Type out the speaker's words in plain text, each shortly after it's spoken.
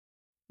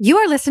You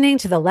are listening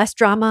to the Less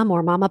Drama,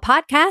 More Mama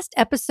podcast,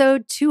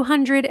 episode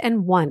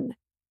 201,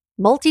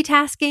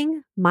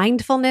 Multitasking,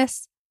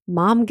 Mindfulness,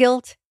 Mom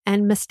Guilt,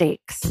 and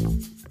Mistakes.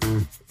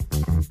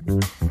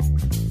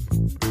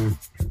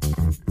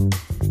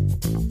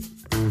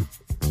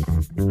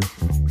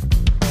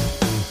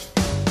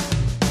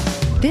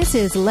 This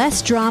is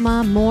Less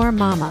Drama, More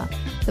Mama,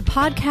 the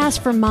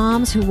podcast for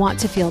moms who want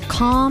to feel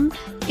calm,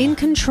 in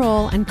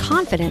control, and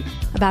confident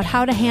about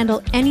how to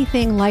handle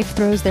anything life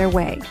throws their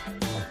way.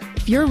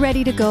 If you're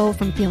ready to go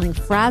from feeling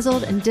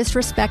frazzled and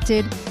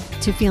disrespected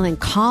to feeling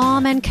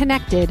calm and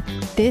connected,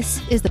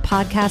 this is the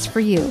podcast for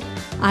you.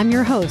 I'm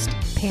your host,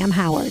 Pam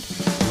Howard.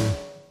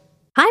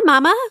 Hi,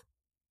 Mama.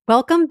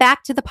 Welcome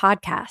back to the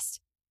podcast.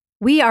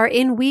 We are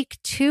in week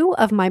 2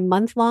 of my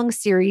month-long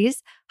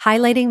series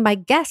highlighting my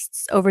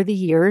guests over the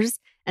years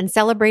and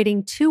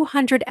celebrating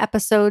 200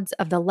 episodes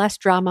of the Less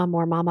Drama,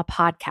 More Mama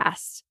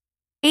podcast.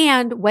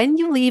 And when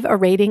you leave a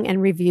rating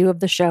and review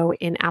of the show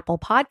in Apple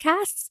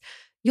Podcasts,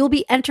 you'll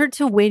be entered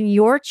to win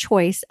your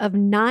choice of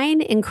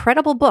 9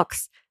 incredible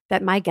books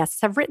that my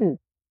guests have written.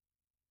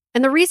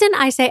 And the reason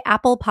I say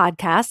Apple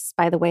Podcasts,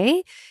 by the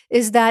way,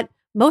 is that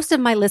most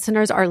of my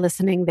listeners are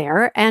listening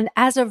there. And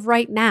as of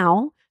right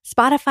now,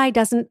 Spotify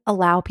doesn't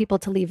allow people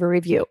to leave a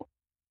review.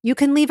 You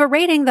can leave a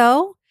rating,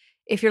 though,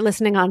 if you're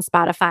listening on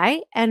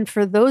Spotify. And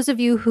for those of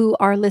you who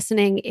are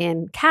listening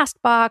in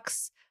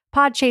CastBox,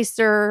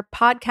 Podchaser,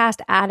 Podcast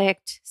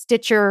Addict,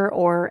 Stitcher,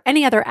 or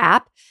any other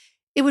app,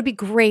 it would be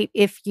great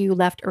if you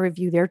left a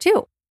review there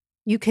too.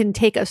 You can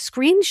take a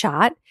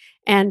screenshot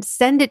and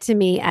send it to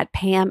me at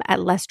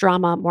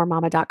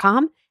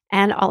pam@lessdramamoremama.com,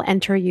 and I'll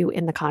enter you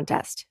in the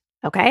contest.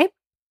 Okay?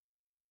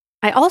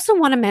 I also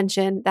want to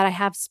mention that I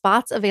have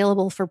spots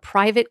available for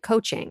private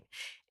coaching.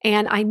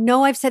 And I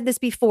know I've said this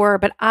before,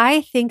 but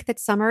I think that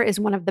summer is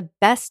one of the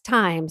best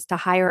times to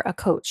hire a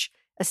coach,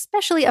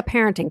 especially a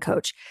parenting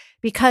coach,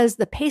 because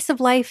the pace of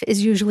life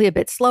is usually a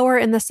bit slower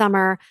in the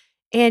summer.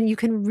 And you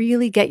can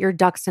really get your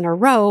ducks in a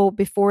row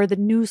before the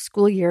new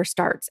school year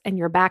starts and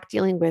you're back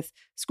dealing with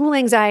school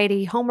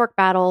anxiety, homework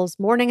battles,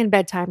 morning and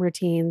bedtime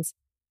routines.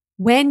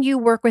 When you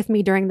work with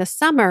me during the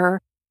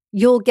summer,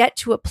 you'll get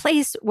to a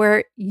place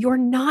where you're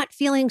not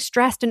feeling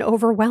stressed and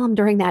overwhelmed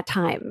during that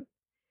time.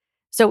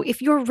 So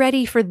if you're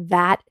ready for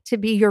that to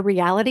be your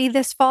reality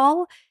this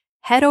fall,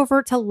 head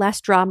over to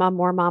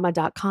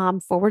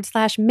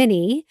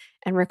lessdramamoremama.com/mini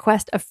and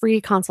request a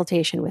free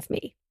consultation with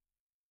me.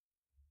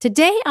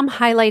 Today, I'm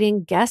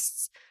highlighting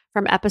guests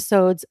from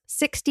episodes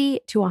 60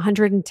 to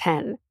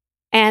 110,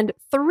 and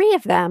 3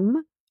 of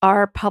them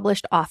are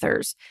published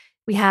authors.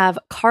 We have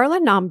Carla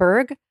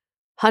Naumburg,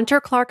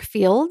 Hunter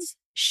Clarke-Fields,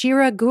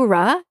 Shira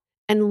Gura,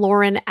 and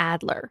Lauren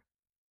Adler.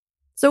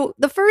 So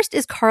the first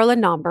is Carla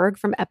Naumburg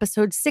from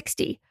episode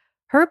 60.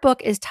 Her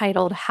book is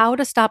titled How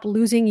to Stop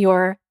Losing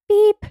Your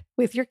Beep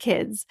with Your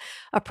Kids,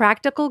 a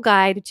practical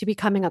guide to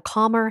becoming a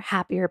calmer,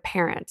 happier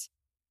parent.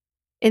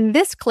 In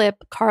this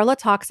clip, Carla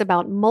talks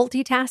about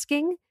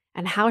multitasking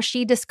and how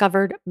she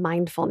discovered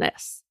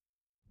mindfulness.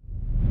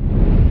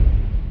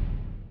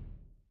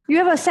 You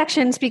have a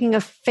section, speaking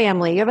of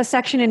family, you have a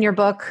section in your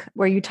book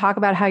where you talk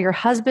about how your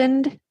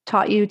husband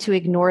taught you to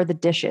ignore the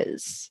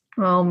dishes.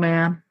 Oh,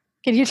 man.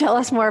 Can you tell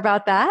us more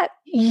about that?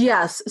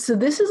 Yes. So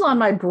this is on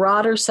my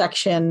broader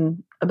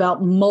section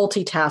about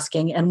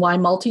multitasking and why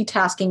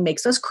multitasking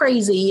makes us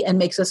crazy and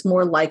makes us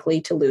more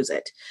likely to lose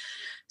it.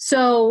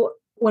 So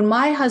when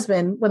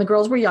the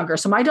girls were younger,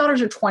 so my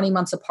daughters are 20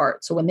 months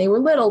apart. So when they were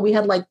little, we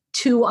had like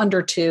 2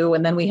 under 2,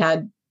 and then we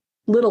had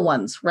little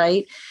ones,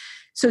 right?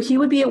 So he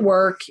would be at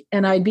work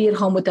and I'd be at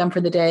home with them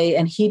for the day,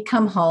 and he'd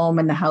come home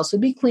and the house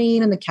would be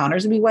clean and the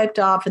counters would be wiped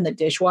off and the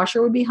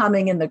dishwasher would be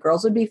humming and the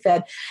girls would be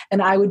fed.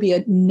 And I would be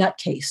a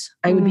nutcase.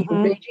 I would be a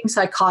raging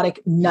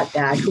psychotic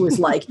nutbag who was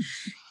like,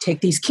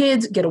 take these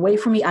kids, get away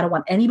from me. I don't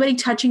want anybody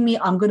touching me.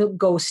 I'm going to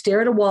go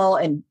stare at a wall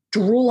and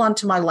drool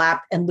onto my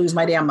lap and lose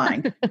my damn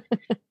mind.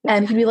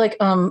 And he'd be like,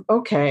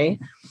 okay.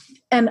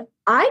 And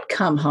I'd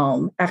come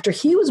home after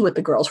he was with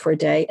the girls for a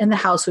day and the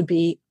house would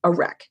be a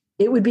wreck.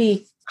 It would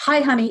be,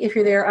 hi, honey, if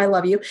you're there, I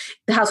love you.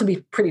 The house would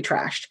be pretty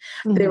trashed.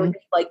 Mm-hmm. There would be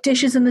like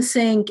dishes in the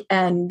sink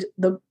and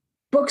the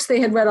books they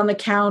had read on the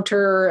counter,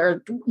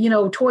 or,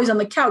 toys on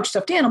the couch,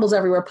 stuffed animals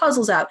everywhere,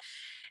 puzzles out.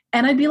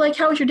 And I'd be like,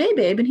 how was your day,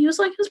 babe? And he was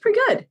like, it was pretty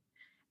good.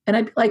 And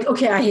I'd be like,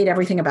 okay, I hate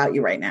everything about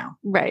you right now.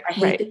 Right. I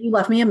hate that you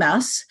left me a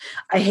mess.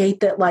 I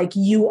hate that like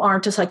you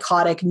aren't a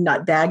psychotic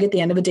nutbag at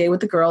the end of the day with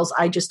the girls.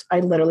 I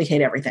literally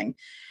hate everything.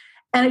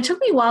 And it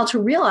took me a while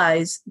to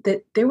realize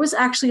that there was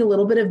actually a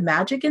little bit of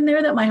magic in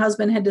there that my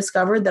husband had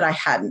discovered that I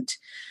hadn't.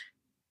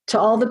 To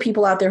all the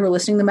people out there who are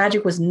listening, the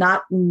magic was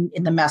not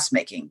in the mess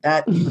making.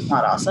 That was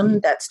not awesome.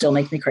 That still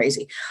makes me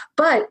crazy.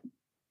 But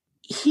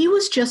he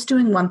was just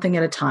doing one thing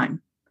at a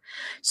time.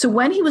 So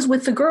when he was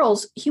with the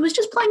girls, he was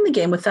just playing the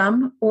game with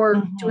them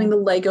or doing the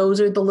Legos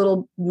or the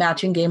little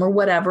matching game or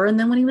whatever. And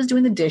then when he was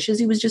doing the dishes,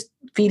 he was just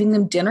feeding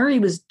them dinner. He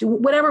was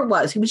doing whatever it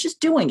was. He was just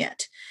doing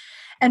it.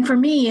 And for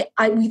me,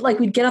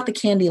 we'd get out the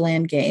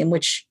Candyland game,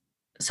 which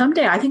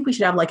someday I think we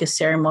should have like a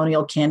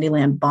ceremonial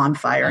Candyland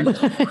bonfire and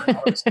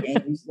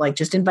games, like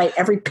just invite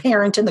every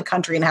parent in the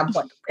country and have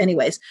one.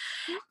 Anyways.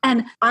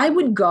 And I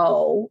would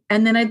go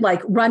and then I'd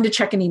like run to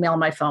check an email on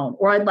my phone,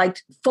 or I'd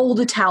like fold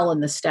a towel in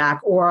the stack,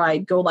 or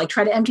I'd go like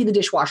try to empty the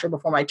dishwasher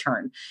before my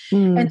turn.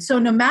 And so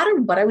no matter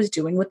what I was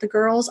doing with the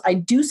girls,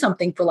 I'd do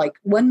something for like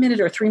 1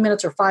 minute or 3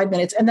 minutes or 5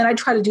 minutes. And then I'd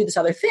try to do this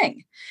other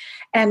thing.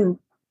 And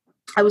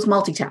I was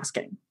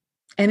multitasking.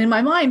 And in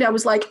my mind, I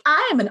was like,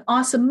 I am an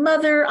awesome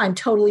mother. I'm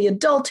totally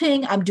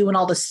adulting. I'm doing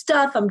all the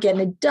stuff. I'm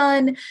getting it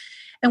done.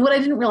 And what I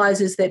didn't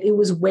realize is that it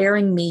was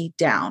wearing me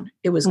down.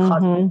 It was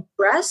causing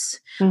stress.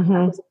 I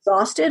was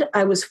exhausted.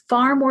 I was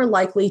far more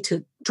likely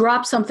to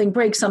drop something,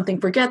 break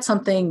something, forget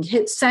something,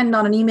 hit send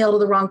on an email to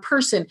the wrong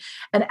person.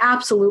 And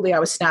absolutely, I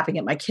was snapping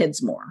at my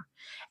kids more.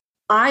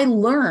 I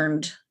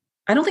learned,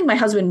 I don't think my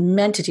husband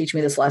meant to teach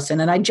me this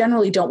lesson. And I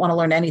generally don't want to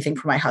learn anything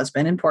from my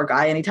husband. And poor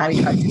guy, anytime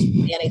he tries to teach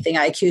me anything,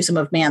 I accuse him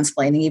of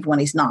mansplaining, even when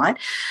he's not.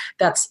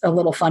 That's a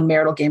little fun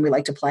marital game we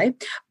like to play.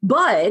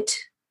 But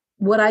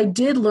what I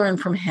did learn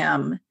from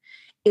him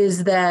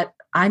is that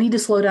I need to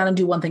slow down and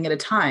do one thing at a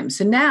time.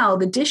 So now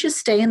the dishes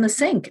stay in the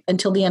sink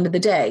until the end of the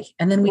day.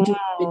 And then we do a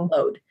big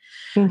load.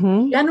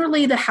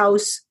 Generally, the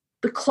house,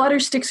 the clutter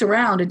sticks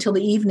around until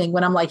the evening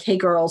when I'm like, hey,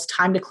 girls,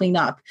 time to clean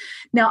up.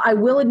 Now, I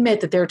will admit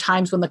that there are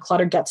times when the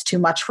clutter gets too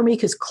much for me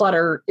because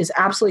clutter is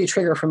absolutely a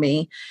trigger for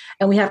me.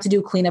 And we have to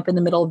do cleanup in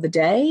the middle of the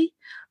day.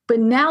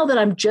 But now that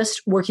I'm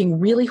just working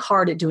really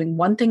hard at doing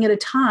one thing at a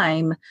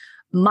time,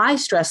 my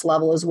stress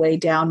level is way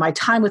down. My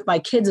time with my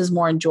kids is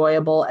more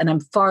enjoyable, and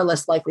I'm far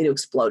less likely to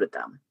explode at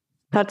them.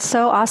 That's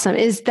so awesome.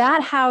 Is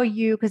that how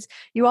you, because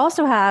you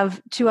also have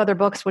 2 other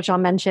books, which I'll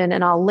mention,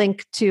 and I'll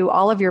link to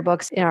all of your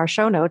books in our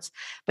show notes,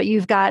 but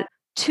you've got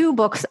 2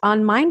 books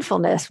on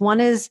mindfulness. One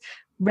is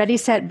Ready,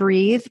 Set,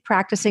 Breathe,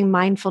 Practicing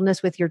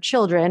Mindfulness with Your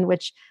Children,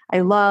 which I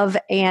love,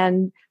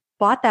 and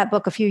bought that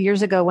book a few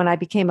years ago when I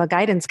became a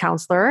guidance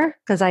counselor,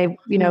 because I,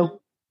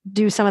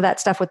 do some of that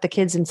stuff with the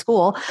kids in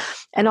school,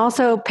 and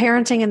also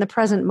Parenting in the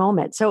Present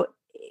Moment. So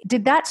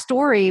did that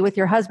story with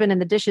your husband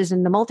and the dishes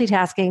and the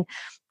multitasking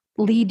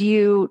lead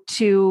you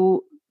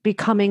to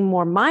becoming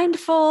more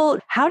mindful?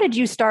 How did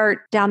you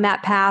start down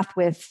that path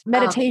with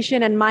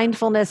meditation and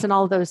mindfulness and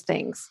all those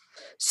things?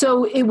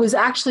 So it was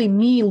actually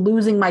me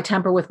losing my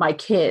temper with my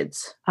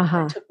kids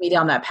that took me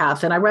down that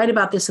path. And I write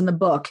about this in the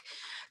book,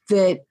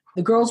 that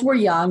the girls were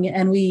young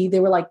and they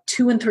were like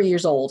 2 and 3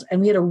 years old,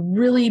 and we had a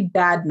really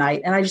bad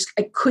night, and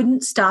I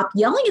couldn't stop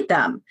yelling at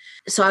them.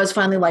 So I was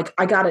finally like,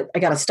 I got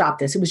to stop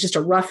this. It was just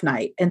a rough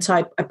night. And so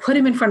I put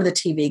him in front of the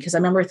TV, because I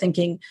remember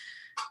thinking,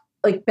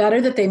 like, better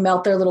that they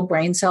melt their little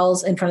brain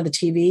cells in front of the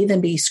TV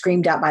than be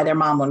screamed at by their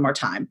mom one more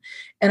time.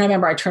 And I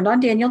remember I turned on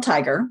Daniel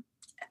Tiger,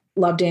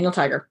 love Daniel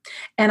Tiger,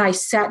 and I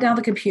sat down at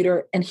the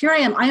computer, and here I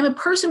am a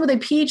person with a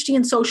PhD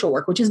in social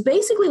work, which is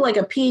basically like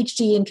a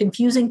PhD in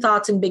confusing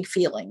thoughts and big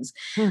feelings.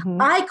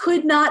 I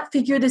could not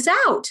figure this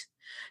out.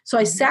 So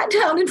I sat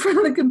down in front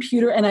of the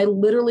computer and I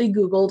literally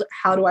Googled,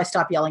 how do I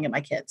stop yelling at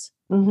my kids?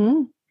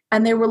 And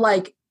there were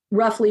like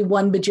roughly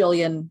 1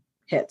 bajillion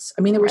hits.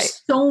 I mean, there were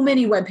so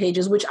many web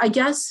pages, which I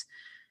guess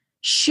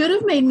should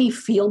have made me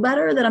feel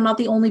better that I'm not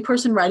the only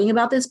person writing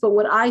about this. But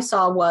what I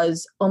saw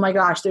was, oh my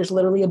gosh, there's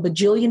literally a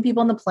bajillion people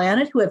on the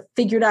planet who have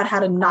figured out how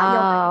to not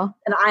yell,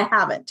 and I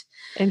haven't.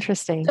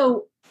 Interesting.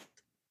 So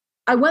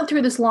I went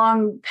through this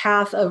long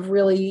path of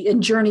really a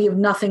journey of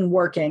nothing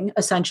working,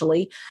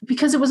 essentially,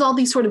 because it was all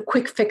these sort of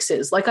quick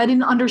fixes. Like, I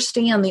didn't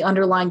understand the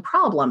underlying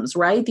problems,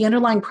 right? The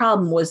underlying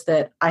problem was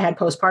that I had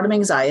postpartum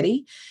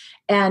anxiety,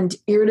 and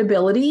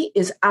irritability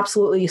is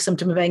absolutely a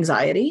symptom of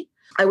anxiety.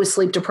 I was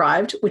sleep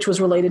deprived, which was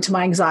related to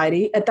my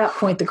anxiety. At that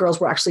point, the girls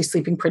were actually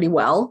sleeping pretty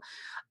well.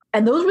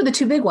 And those were the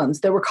 2 big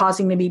ones that were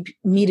causing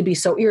me to be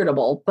so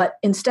irritable. But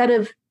instead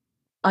of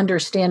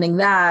understanding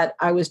that,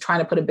 I was trying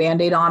to put a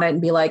Band-Aid on it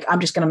and be like, I'm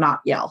just going to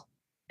not yell.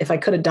 If I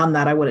could have done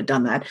that, I would have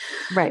done that.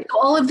 Right.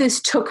 All of this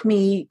took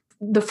me,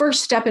 the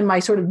first step in my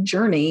sort of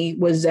journey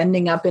was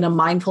ending up in a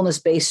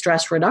mindfulness-based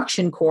stress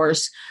reduction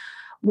course,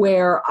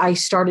 where I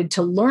started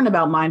to learn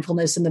about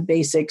mindfulness and the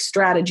basic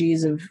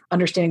strategies of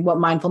understanding what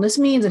mindfulness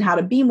means and how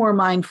to be more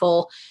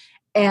mindful.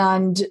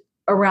 And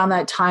around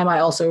that time, I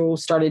also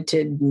started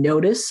to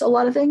notice a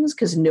lot of things,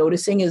 because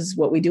noticing is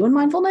what we do in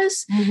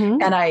mindfulness.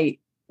 And I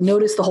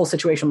noticed the whole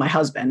situation with my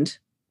husband.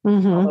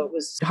 Although it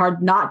was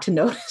hard not to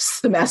notice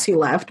the mess he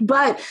left.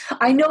 But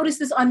I noticed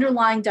this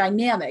underlying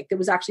dynamic that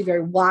was actually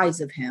very wise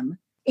of him.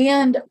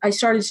 And I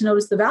started to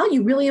notice the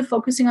value really of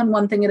focusing on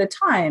one thing at a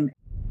time.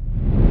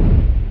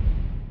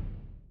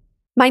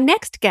 My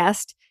next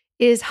guest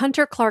is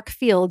Hunter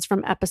Clarke-Fields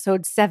from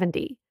episode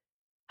 70.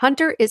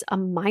 Hunter is a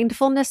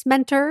mindfulness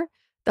mentor,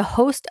 the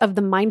host of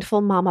the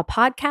Mindful Mama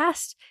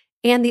podcast,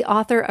 and the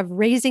author of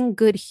Raising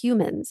Good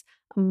Humans,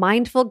 a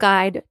mindful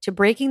guide to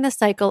breaking the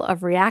cycle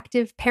of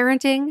reactive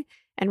parenting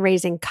and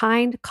raising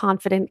kind,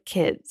 confident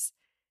kids.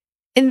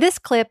 In this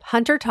clip,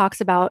 Hunter talks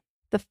about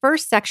the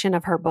first section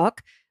of her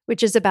book,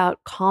 which is about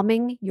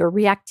calming your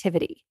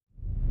reactivity.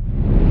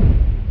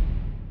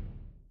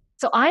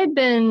 So I've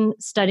been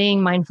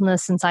studying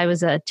mindfulness since I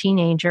was a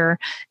teenager.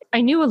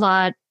 I knew a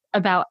lot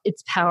about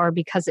its power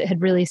because it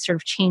had really sort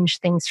of changed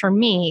things for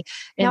me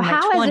in now, my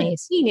how 20s.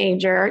 As a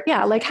teenager,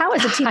 how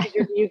as a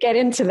teenager do you get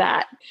into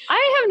that?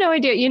 I have no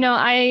idea.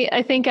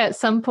 I think at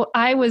some point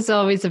I was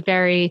always a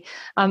very,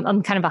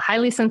 I'm kind of a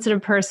highly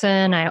sensitive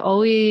person. I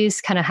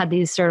always kind of had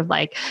these sort of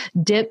like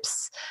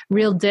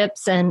real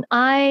dips. And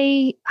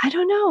I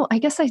don't know, I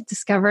guess I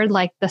discovered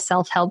like the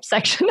self-help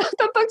section of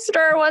the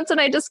bookstore once.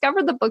 And I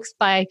discovered the books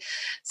by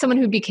someone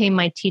who became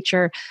my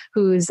teacher,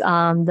 who's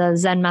the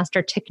Zen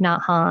master Thich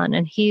Nhat Hanh.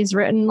 And he's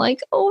written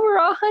like over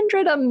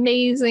 100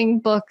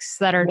 amazing books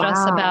that are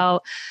just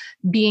about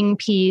being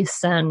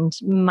peace and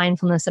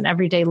mindfulness in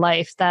everyday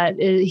life.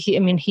 He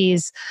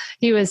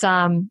was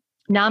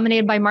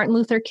nominated by Martin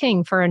Luther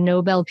King for a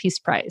Nobel Peace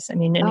Prize. I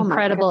mean, an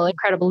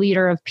incredible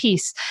leader of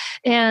peace.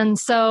 And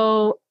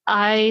so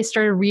I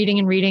started reading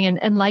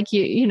and like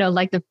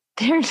like the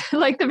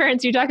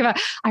parents you talk about,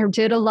 I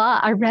read a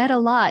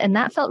lot, and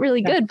that felt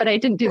really good, but I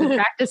didn't do the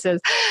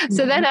practices.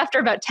 So then after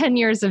about 10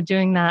 years of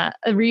doing that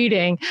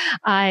reading,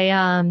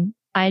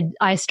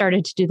 I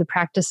started to do the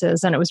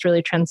practices, and it was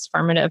really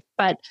transformative.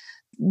 But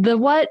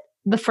what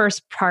the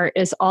first part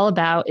is all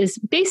about is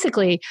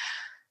basically,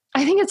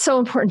 I think it's so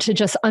important to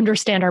just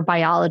understand our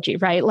biology,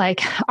 right?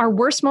 Like our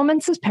worst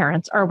moments as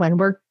parents are when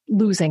we're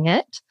losing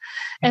it.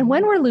 And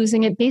when we're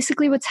losing it,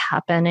 basically what's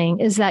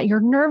happening is that your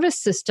nervous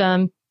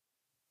system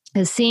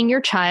is seeing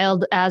your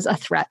child as a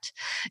threat.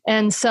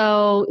 And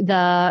so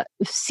the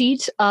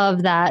seat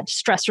of that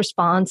stress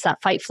response, that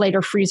fight, flight,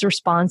 or freeze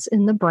response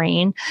in the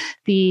brain,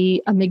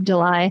 the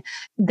amygdala,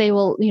 they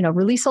will,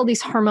 release all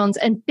these hormones,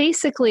 and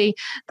basically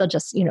they'll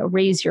just,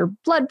 raise your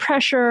blood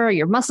pressure,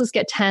 your muscles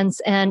get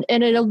tense, and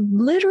it'll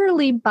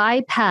literally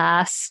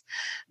bypass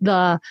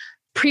the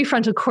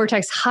prefrontal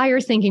cortex, higher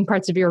thinking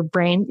parts of your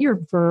brain, your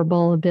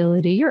verbal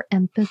ability, your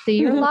empathy,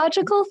 your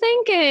logical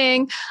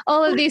thinking,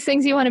 all of these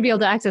things you want to be able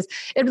to access.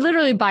 It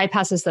literally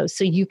bypasses those.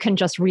 So you can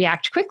just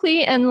react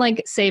quickly and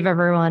like save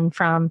everyone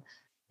from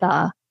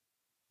the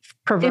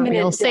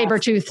proverbial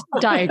saber-tooth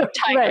tiger.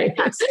 Right.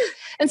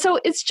 And so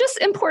it's just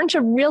important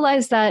to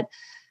realize that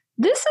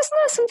this is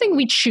not something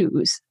we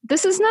choose.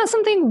 This is not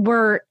something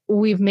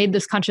we've made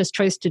this conscious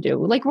choice to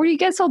do. Like where you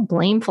get so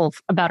blameful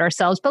about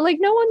ourselves, but like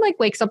no one like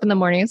wakes up in the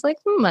morning. It's like,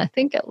 I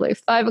think at like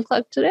 5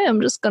 o'clock today,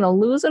 I'm just going to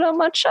lose it on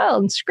my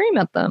child and scream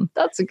at them.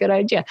 That's a good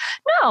idea.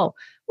 No,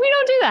 we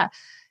don't do that.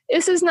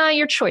 This is not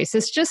your choice.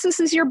 This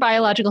is your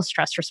biological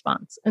stress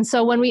response. And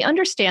so when we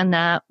understand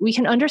that, we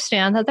can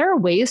understand that there are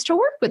ways to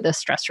work with this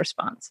stress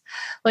response.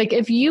 Like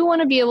if you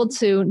want to be able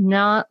to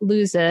not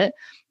lose it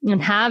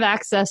and have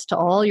access to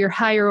all your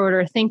higher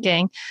order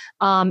thinking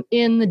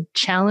in the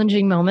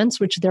challenging moments,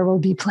 which there will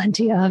be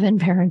plenty of in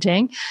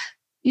parenting,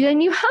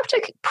 then you have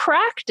to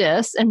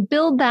practice and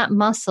build that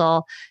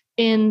muscle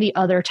in the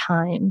other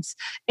times.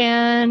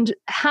 And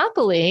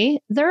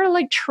happily, there are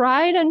like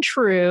tried and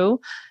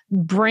true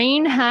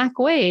brain hack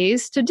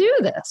ways to do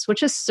this,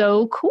 which is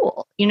so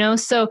cool,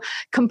 so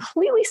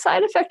completely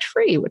side effect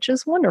free, which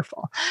is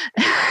wonderful.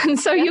 And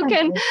so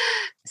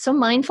so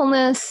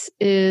mindfulness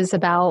is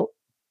about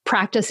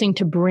practicing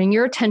to bring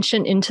your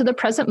attention into the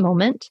present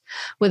moment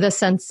with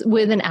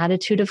an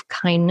attitude of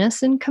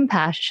kindness and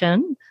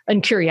compassion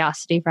and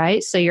curiosity,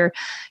 right? So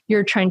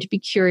you're trying to be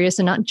curious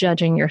and not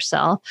judging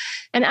yourself.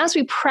 And as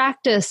we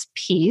practice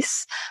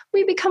peace,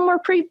 we become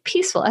more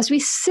peaceful. As we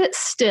sit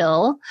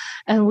still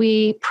and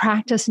we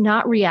practice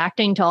not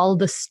reacting to all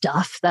the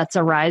stuff that's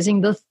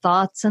arising, the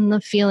thoughts and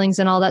the feelings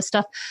and all that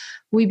stuff,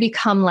 we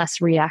become less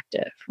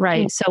reactive,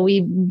 right? Mm-hmm. So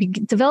we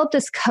develop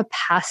this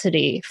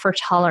capacity for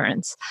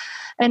tolerance.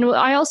 And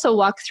I also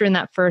walk through in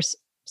that first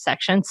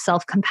section,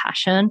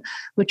 self-compassion,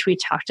 which we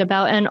talked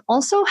about, and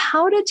also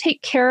how to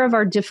take care of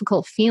our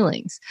difficult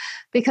feelings.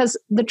 Because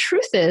the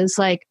truth is,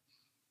 like,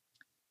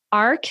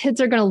 our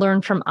kids are going to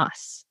learn from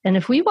us. And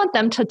if we want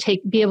them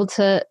to be able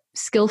to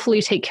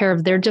skillfully take care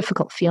of their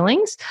difficult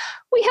feelings,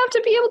 we have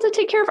to be able to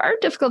take care of our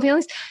difficult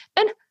feelings.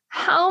 And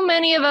how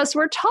many of us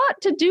were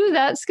taught to do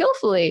that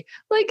skillfully?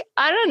 Like,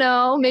 I don't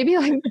know, maybe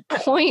like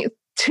 0.2%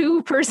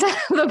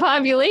 of the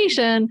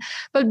population,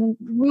 but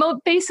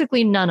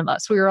basically none of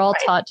us. We were all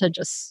taught to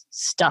just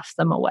stuff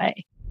them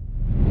away.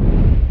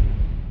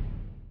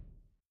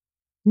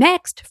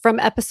 Next, from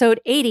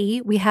episode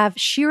 80, we have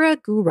Shira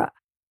Gura,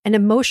 an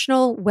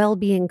emotional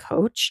well-being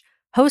coach,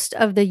 host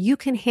of the You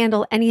Can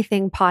Handle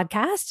Anything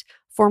podcast,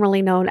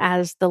 formerly known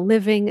as the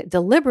Living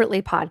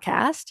Deliberately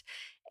podcast,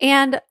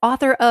 and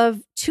author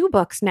of 2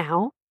 books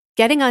now,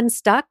 Getting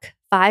Unstuck,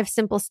 5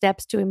 Simple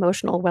Steps to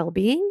Emotional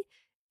Well-Being,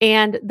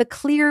 and The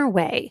Clear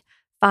Way,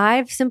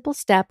 5 Simple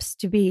Steps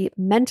to be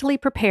Mentally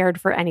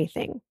Prepared for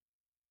Anything.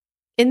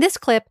 In this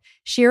clip,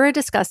 Shira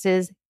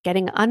discusses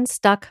getting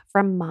unstuck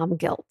from mom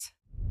guilt.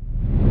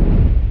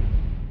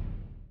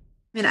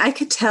 I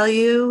could tell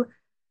you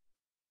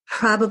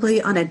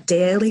probably on a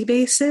daily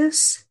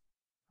basis,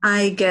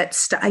 I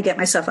get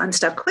myself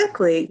unstuck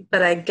quickly,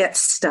 but I get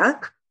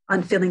stuck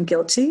on feeling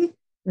guilty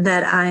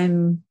that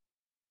I'm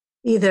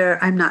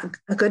either I'm not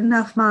a good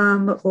enough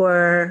mom,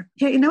 or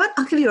here, you know what?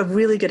 I'll give you a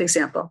really good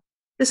example.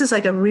 This is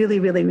like a really,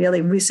 really,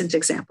 really recent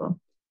example.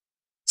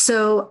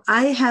 So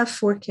I have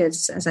 4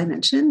 kids, as I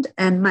mentioned,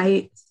 and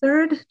my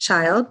 3rd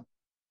child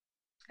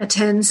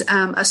attends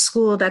a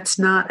school that's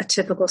not a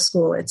typical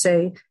school. It's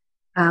a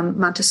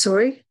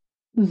Montessori,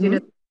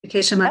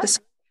 unification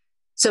Montessori.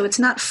 So it's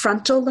not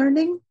frontal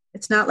learning.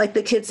 It's not like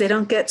the kids, they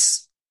don't get,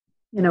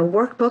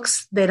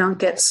 workbooks. They don't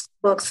get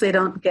books. They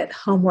don't get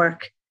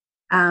homework.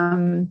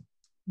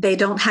 They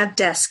don't have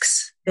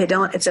desks.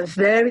 It's a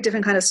very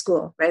different kind of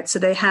school, right? So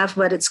they have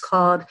what it's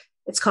called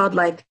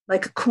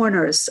like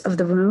corners of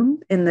the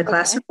room in the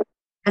classroom.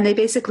 And they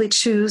basically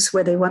choose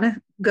where they want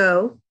to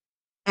go.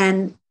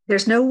 And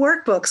there's no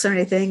workbooks or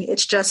anything.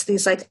 It's just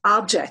these like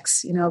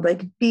objects,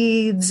 like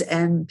beads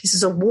and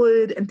pieces of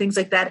wood and things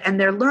like that. And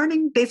they're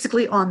learning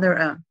basically on their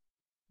own.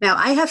 Now,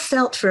 I have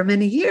felt for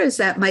many years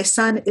that my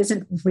son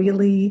isn't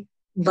really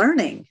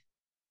learning.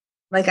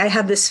 Like I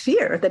have this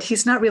fear that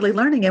he's not really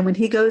learning. And when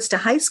he goes to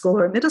high school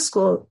or middle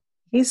school,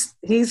 he's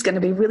going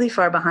to be really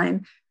far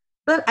behind.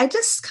 But I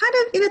just kind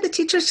of, the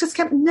teachers just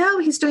kept, no,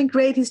 he's doing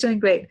great. He's doing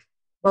great.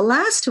 Well,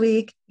 last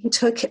week he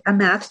took a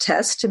math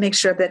test to make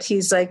sure that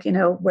he's like,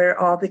 where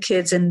all the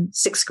kids in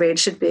 6th grade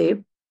should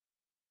be.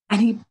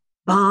 And he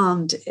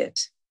bombed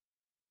it.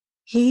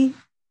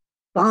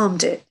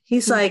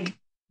 He's like,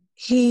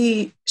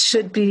 he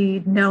should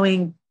be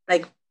knowing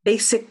like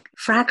basic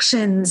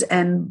fractions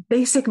and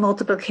basic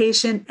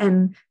multiplication,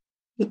 and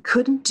he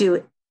couldn't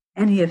do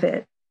any of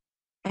it.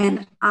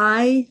 And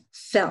I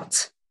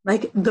felt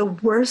like the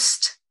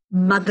worst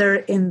mother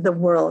in the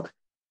world.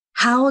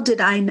 How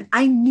did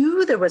I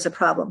knew there was a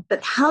problem,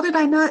 but how did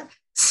I not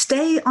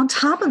stay on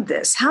top of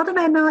this? How did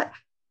I not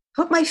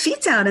put my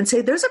feet down and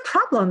say, there's a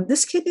problem,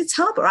 this kid needs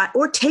help,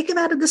 or take him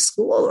out of the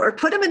school or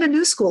put him in a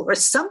new school or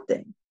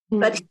something.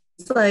 But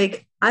he's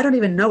like, I don't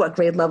even know what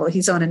grade level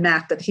he's on in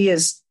math, but he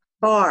is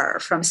far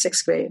from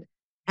 6th grade.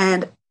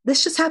 And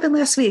this just happened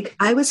last week.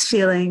 I was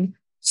feeling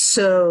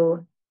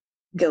so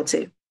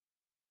guilty.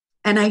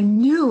 And I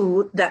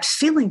knew that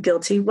feeling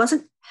guilty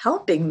wasn't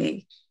helping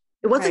me.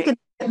 It wasn't going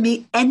to get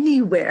me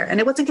anywhere, and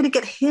it wasn't going to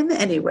get him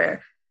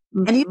anywhere.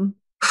 And he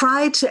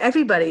cried to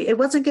everybody. It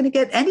wasn't going to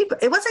get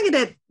anybody. It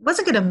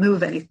wasn't going to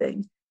move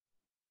anything.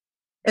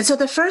 And so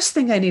the first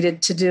thing I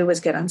needed to do was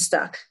get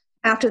unstuck.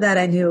 After that,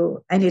 I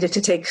knew I needed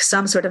to take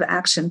some sort of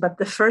action. But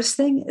the first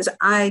thing is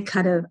I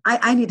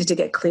needed to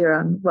get clear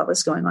on what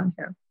was going on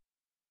here.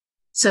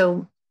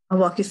 So I'll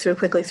walk you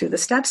quickly through the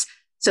steps.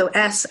 So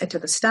S, I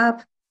took a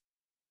stop.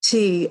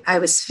 T, I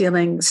was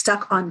feeling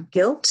stuck on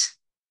guilt.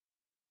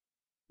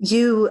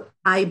 U,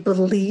 I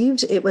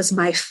believed it was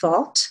my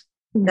fault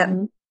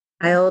that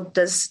child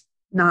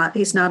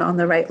he's not on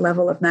the right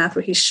level of math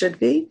where he should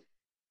be.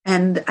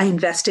 And I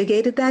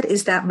investigated that.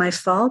 Is that my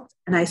fault?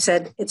 And I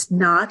said, it's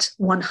not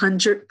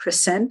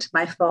 100%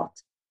 my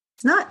fault.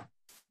 It's not.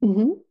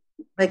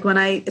 Like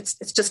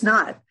it's just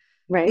not.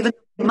 Right. Even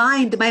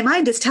my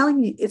mind is telling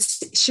me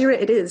Shira,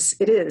 it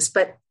is.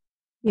 But,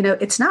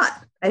 it's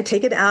not. I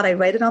take it out. I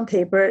write it on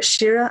paper.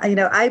 Shira,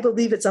 I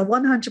believe it's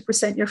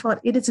 100% your fault.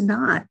 It is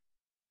not.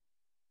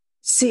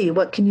 C,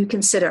 what can you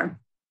consider?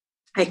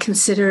 I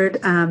considered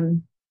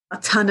a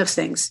ton of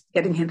things,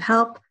 getting him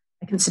help.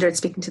 I considered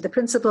speaking to the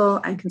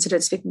principal. I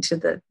considered speaking to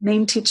the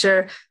main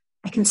teacher.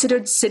 I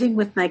considered sitting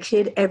with my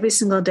kid every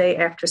single day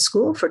after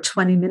school for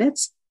 20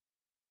 minutes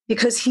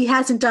because he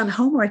hasn't done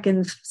homework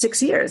in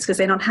 6 years because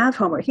they don't have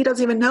homework. He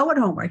doesn't even know what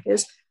homework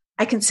is.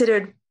 I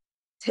considered,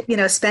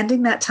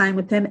 spending that time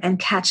with him and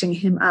catching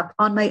him up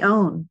on my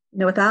own,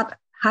 without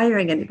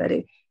hiring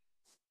anybody.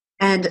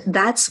 And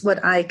that's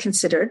what I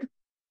considered.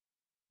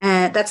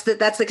 And that's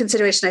the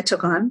consideration I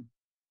took on.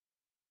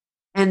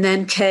 And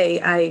then K,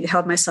 I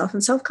held myself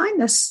in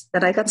self-kindness,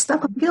 that I got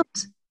stuck on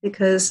guilt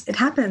because it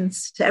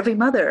happens to every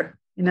mother.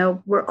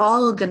 We're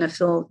all going to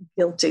feel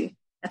guilty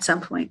at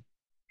some point.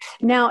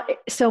 Now,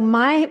 so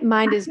my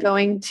mind is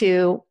going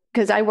to,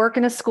 because I work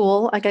in a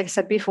school, like I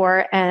said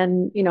before,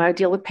 and, I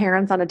deal with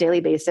parents on a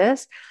daily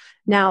basis.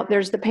 Now,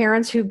 there's the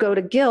parents who go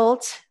to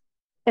guilt,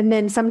 and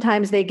then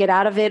sometimes they get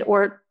out of it,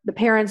 or the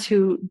parents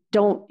who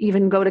don't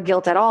even go to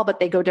guilt at all,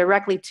 but they go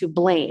directly to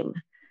blame.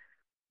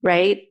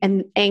 Right.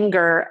 And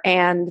anger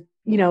and,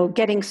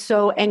 getting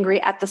so angry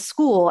at the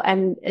school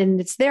and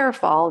it's their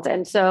fault.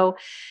 And so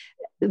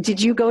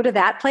did you go to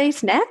that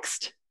place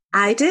next?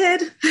 I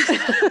did.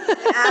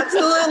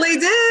 Absolutely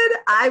did.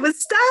 I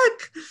was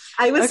stuck.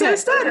 I was so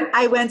stuck.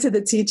 I went to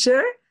the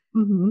teacher.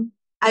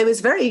 I was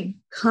very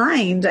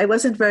kind. I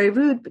wasn't very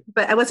rude,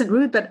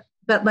 but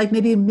but like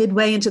maybe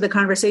midway into the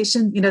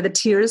conversation, the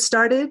tears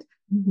started.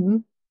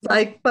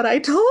 But I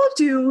told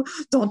you,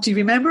 don't you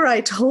remember?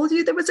 I told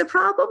you there was a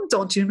problem.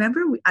 Don't you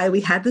remember?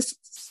 We had this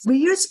 3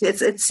 years.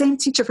 It's same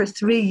teacher for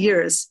 3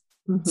 years.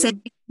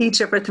 Same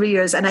teacher for 3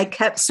 years. And I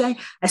kept saying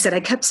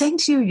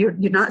to you,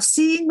 you're not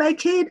seeing my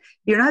kid.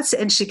 You're not.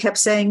 And she kept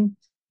saying,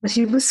 but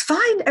he was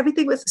fine.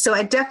 Everything was. So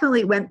I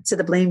definitely went to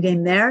the blame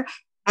game there.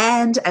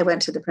 And I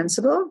went to the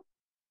principal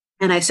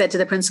and I said to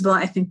the principal,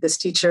 I think this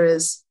teacher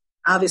is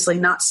obviously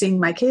not seeing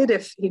my kid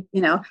if he,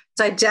 so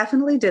I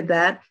definitely did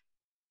that.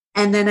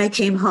 And then I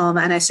came home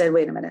and I said,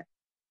 wait a minute,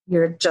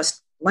 you're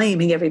just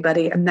blaming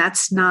everybody. And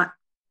that's not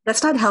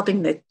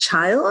helping the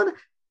child.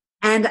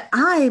 And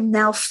I'm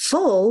now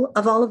full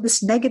of all of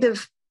this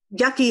negative,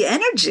 yucky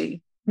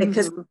energy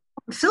because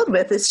I'm filled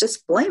with it's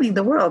just blaming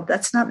the world.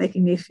 That's not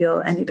making me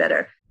feel any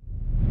better.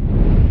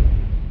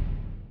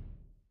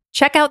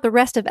 Check out the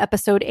rest of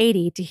episode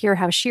 80 to hear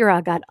how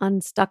Shira got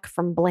unstuck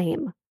from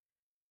blame.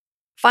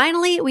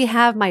 Finally, we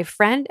have my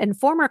friend and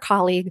former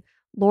colleague,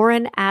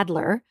 Lauren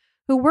Adler,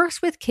 who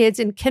works with kids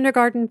in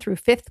kindergarten through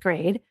 5th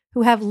grade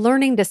who have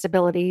learning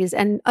disabilities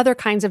and other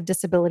kinds of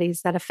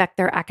disabilities that affect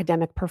their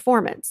academic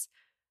performance.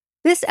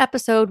 This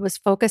episode was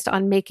focused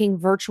on making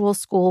virtual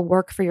school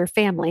work for your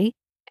family.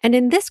 And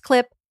in this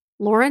clip,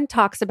 Lauren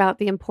talks about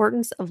the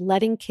importance of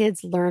letting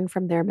kids learn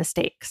from their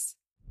mistakes.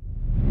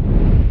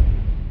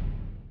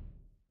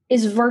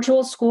 Is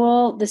virtual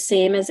school the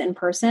same as in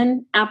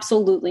person?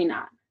 Absolutely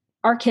not.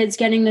 Are kids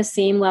getting the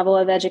same level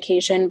of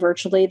education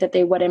virtually that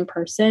they would in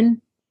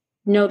person?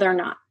 No, they're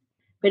not.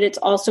 But it's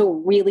also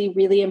really,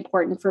 really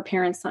important for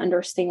parents to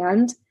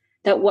understand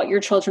that what your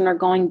children are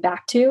going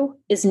back to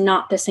is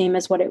not the same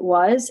as what it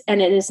was.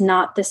 And it is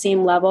not the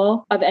same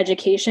level of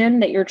education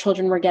that your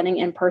children were getting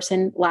in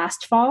person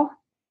last fall.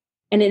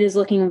 And it is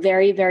looking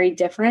very, very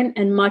different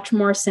and much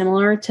more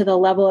similar to the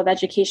level of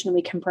education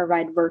we can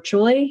provide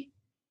virtually,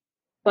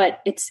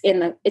 but it's in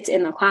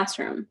the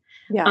classroom.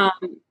 Yeah.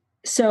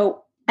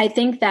 So I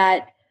think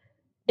that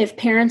if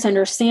parents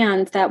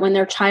understand that when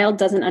their child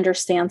doesn't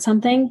understand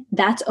something,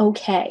 that's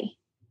okay.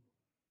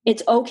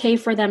 It's okay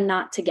for them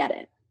not to get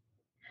it.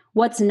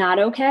 What's not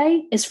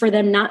okay is for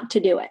them not to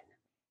do it.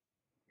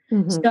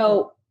 Mm-hmm.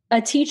 So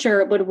a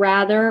teacher would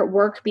rather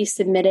work be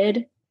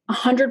submitted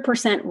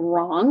 100%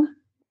 wrong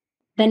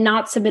than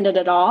not submitted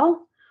at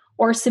all,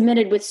 or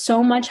submitted with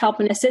so much help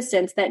and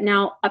assistance that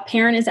now a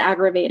parent is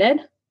aggravated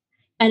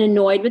and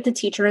annoyed with the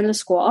teacher in the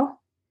school.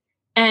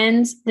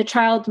 And the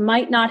child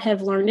might not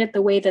have learned it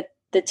the way that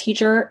the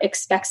teacher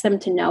expects them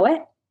to know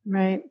it.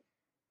 Right.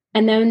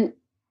 And then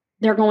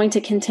they're going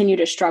to continue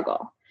to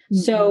struggle. Mm-hmm.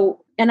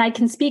 So, and I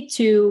can speak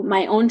to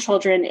my own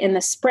children in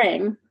the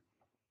spring.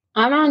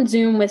 I'm on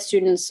Zoom with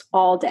students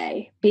all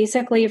day,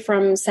 basically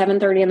from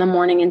 7:30 in the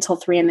morning until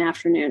 3 in the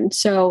afternoon.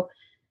 So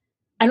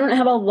I don't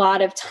have a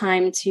lot of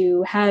time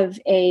to have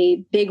a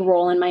big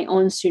role in my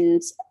own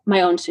children's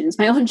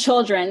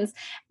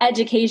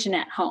education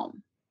at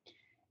home.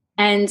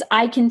 And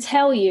I can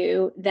tell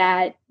you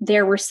that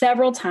there were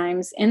several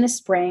times in the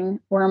spring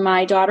where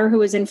my daughter, who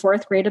was in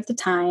 4th grade at the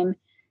time,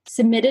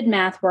 submitted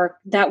math work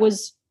that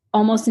was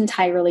almost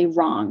entirely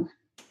wrong.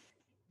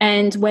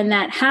 And when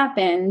that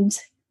happened,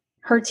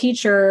 her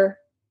teacher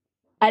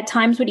at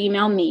times would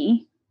email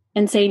me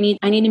and say,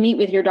 I need to meet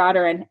with your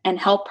daughter and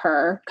help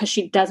her because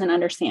she doesn't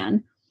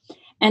understand.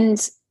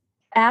 And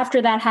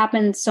after that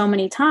happened so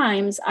many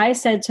times, I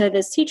said to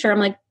this teacher, I'm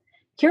like,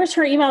 here's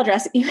her email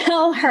address,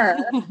 email her.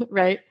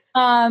 Right.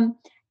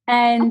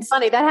 And that's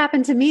funny, that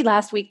happened to me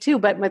last week too,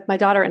 but with my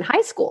daughter in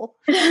high school.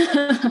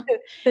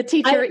 The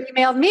teacher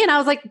emailed me and I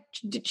was like,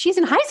 she's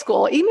in high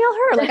school, email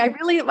her. Like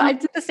I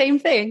did the same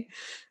thing.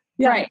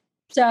 Yeah. Right.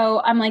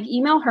 So I'm like,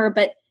 email her.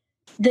 But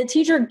the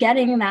teacher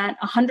getting that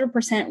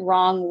 100%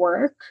 wrong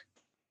work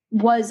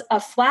was a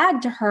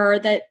flag to her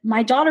that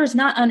my daughter's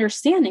not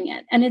understanding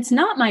it. And it's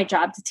not my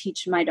job to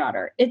teach my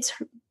daughter. It's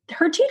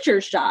her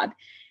teacher's job.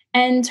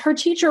 And her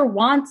teacher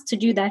wants to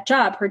do that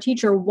job. Her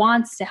teacher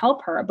wants to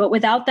help her. But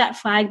without that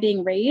flag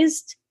being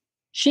raised,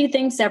 she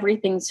thinks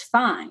everything's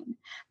fine.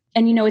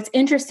 And, it's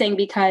interesting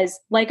because,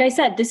 like I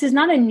said, this is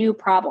not a new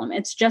problem.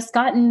 It's just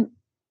gotten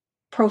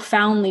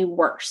profoundly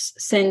worse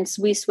since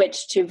we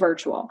switched to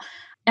virtual.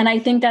 And I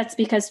think that's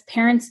because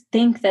parents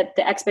think that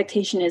the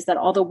expectation is that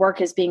all the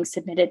work is being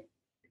submitted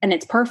and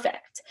it's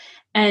perfect.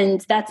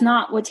 And that's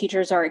not what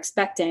teachers are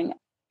expecting.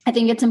 I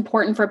think it's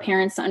important for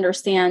parents to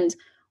understand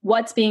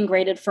what's being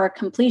graded for a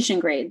completion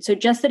grade. So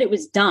just that it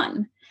was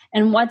done,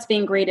 and what's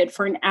being graded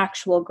for an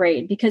actual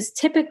grade. Because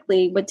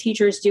typically what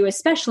teachers do,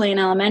 especially in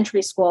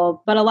elementary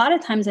school, but a lot of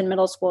times in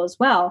middle school as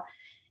well,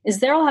 is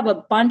they'll have a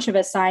bunch of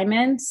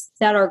assignments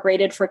that are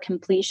graded for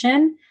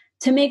completion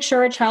to make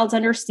sure a child's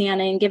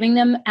understanding, giving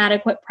them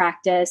adequate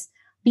practice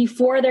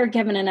before they're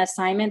given an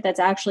assignment that's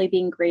actually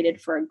being graded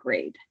for a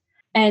grade.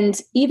 And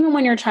even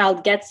when your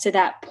child gets to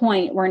that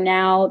point where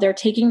now they're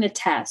taking the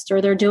test or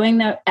they're doing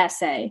the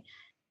essay,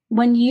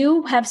 when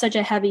you have such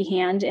a heavy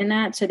hand in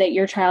that so that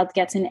your child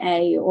gets an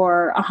A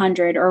or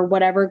 100 or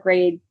whatever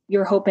grade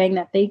you're hoping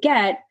that they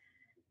get,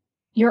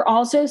 you're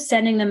also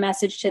sending the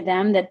message to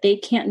them that they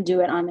can't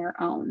do it on their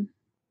own.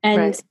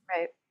 And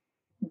right.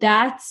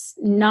 That's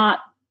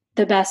not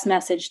the best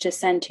message to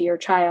send to your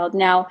child.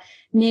 Now,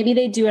 maybe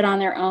they do it on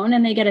their own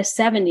and they get a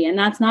 70, and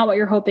that's not what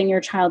you're hoping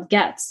your child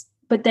gets.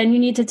 But then you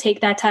need to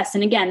take that test.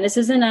 And again, this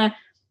isn't a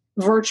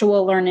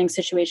virtual learning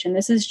situation.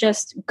 This is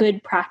just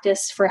good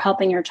practice for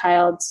helping your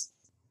child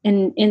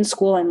in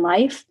school and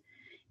life.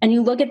 And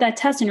you look at that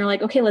test and you're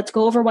like, okay, let's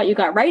go over what you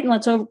got right and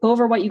let's go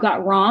over what you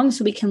got wrong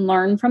so we can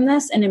learn from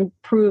this and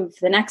improve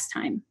the next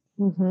time.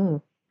 Mm-hmm.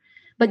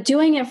 But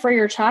doing it for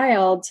your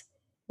child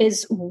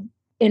is,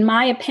 in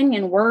my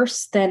opinion,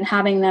 worse than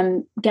having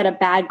them get a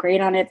bad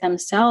grade on it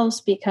themselves,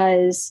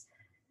 because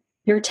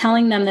you're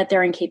telling them that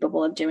they're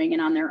incapable of doing it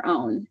on their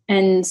own.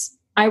 And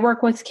I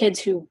work with kids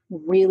who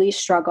really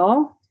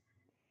struggle,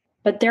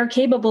 but they're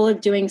capable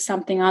of doing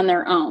something on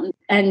their own,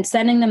 and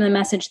sending them the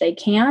message they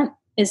can't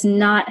is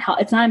not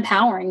it's not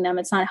empowering them.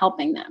 It's not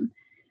helping them.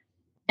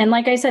 And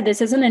like I said,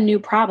 this isn't a new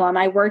problem.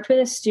 I worked with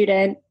a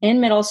student in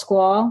middle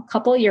school a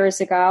couple of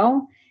years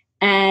ago,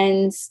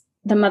 and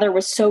the mother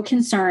was so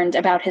concerned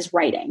about his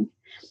writing.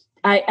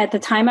 At the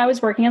time, I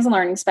was working as a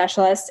learning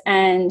specialist,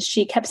 and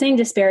she kept saying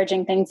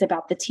disparaging things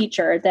about the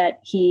teacher that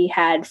he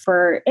had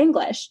for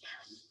English.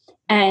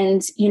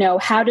 And,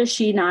 how does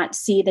she not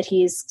see that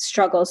he's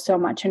struggles so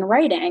much in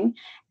writing?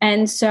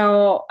 And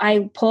so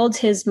I pulled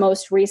his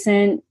most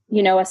recent,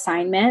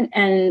 assignment,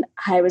 and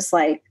I was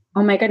like,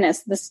 oh my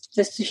goodness, this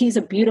he's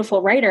a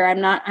beautiful writer.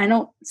 I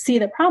don't see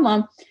the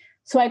problem.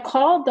 So I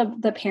called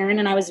the parent,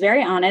 and I was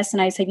very honest.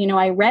 And I said,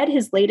 I read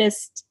his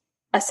latest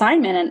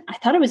assignment and I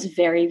thought it was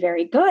very,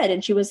 very good.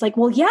 And she was like,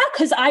 well, yeah,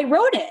 because I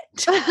wrote it.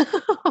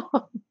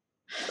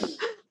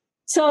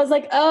 So I was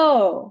like,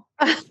 oh,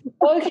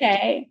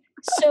 okay.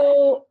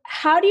 So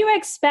how do you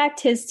expect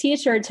his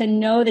teacher to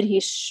know that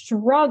he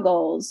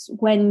struggles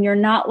when you're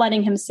not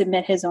letting him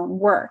submit his own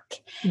work?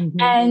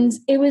 Mm-hmm. And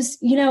it was,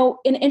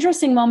 an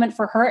interesting moment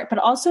for her, but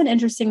also an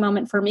interesting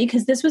moment for me,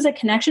 because this was a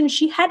connection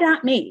she had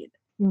not made.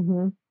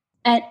 Mm-hmm.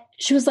 And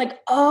she was like,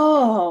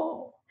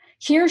 oh,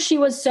 here she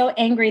was so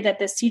angry that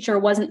this teacher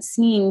wasn't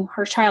seeing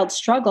her child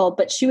struggle,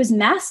 but she was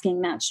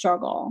masking that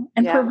struggle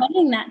and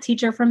preventing that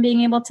teacher from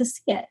being able to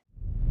see it.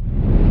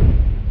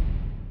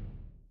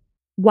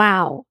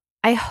 Wow.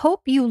 I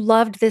hope you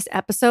loved this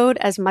episode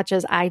as much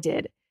as I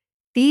did.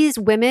 These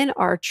women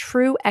are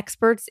true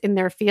experts in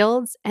their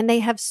fields, and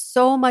they have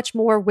so much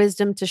more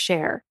wisdom to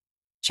share.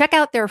 Check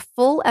out their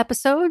full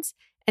episodes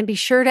and be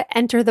sure to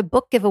enter the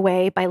book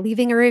giveaway by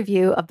leaving a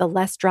review of the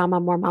Less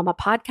Drama, More Mama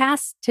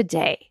podcast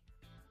today.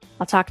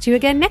 I'll talk to you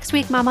again next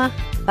week, Mama.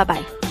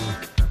 Bye-bye.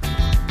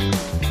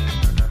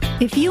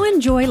 If you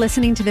enjoy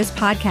listening to this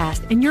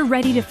podcast and you're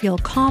ready to feel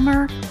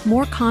calmer,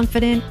 more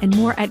confident, and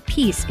more at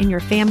peace in your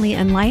family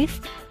and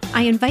life,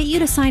 I invite you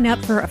to sign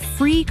up for a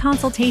free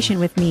consultation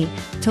with me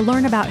to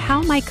learn about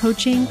how my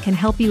coaching can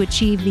help you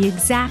achieve the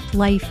exact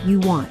life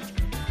you want.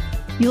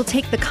 You'll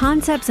take the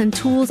concepts and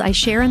tools I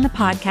share in the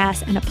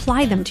podcast and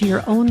apply them to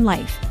your own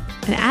life.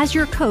 And as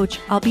your coach,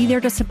 I'll be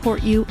there to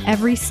support you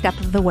every step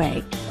of the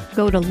way.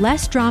 Go to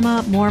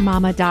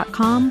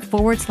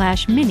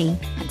lessdramamoremama.com/mini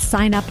and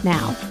sign up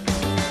now.